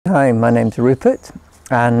Hi, my name's Rupert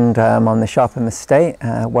and I'm on the Sharpham estate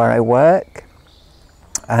where I work,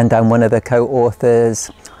 and I'm one of the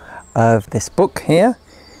co-authors of this book here,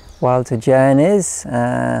 Wilder Journeys,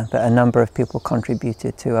 that a number of people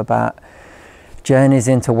contributed to, about journeys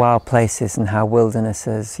into wild places and how wilderness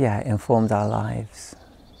has informed our lives.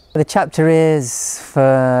 The chapter is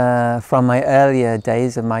from my earlier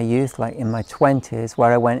days of my youth, like in my 20s,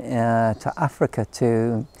 where I went to Africa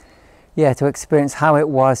to experience how it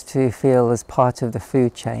was to feel as part of the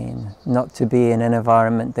food chain, not to be in an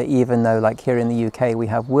environment that, even though like here in the UK we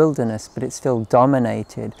have wilderness, but it's still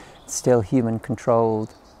dominated, it's still human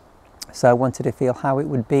controlled. So I wanted to feel how it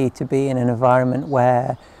would be to be in an environment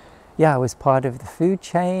where I was part of the food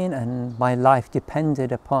chain and my life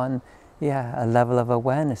depended upon a level of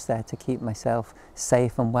awareness there to keep myself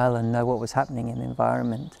safe and well and know what was happening in the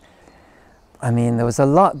environment. I mean, there was a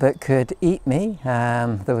lot that could eat me.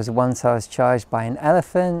 There was once I was charged by an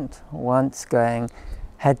elephant, once going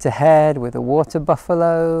head to head with a water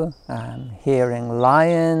buffalo, hearing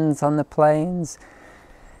lions on the plains.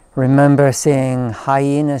 Remember seeing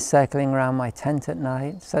hyenas circling around my tent at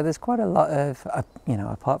night. So there's quite a lot of,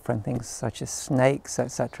 apart from things such as snakes,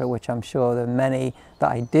 etc., which I'm sure there are many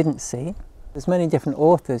that I didn't see. There's many different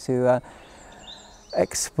authors who are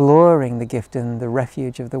exploring the gift and the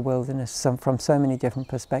refuge of the wilderness from so many different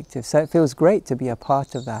perspectives. So it feels great to be a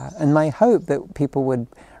part of that. And my hope that people would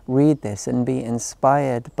read this and be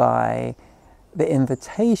inspired by the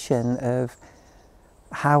invitation of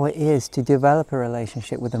how it is to develop a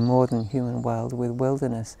relationship with the more than human world, with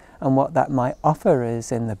wilderness, and what that might offer us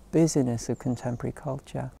in the busyness of contemporary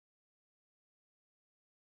culture.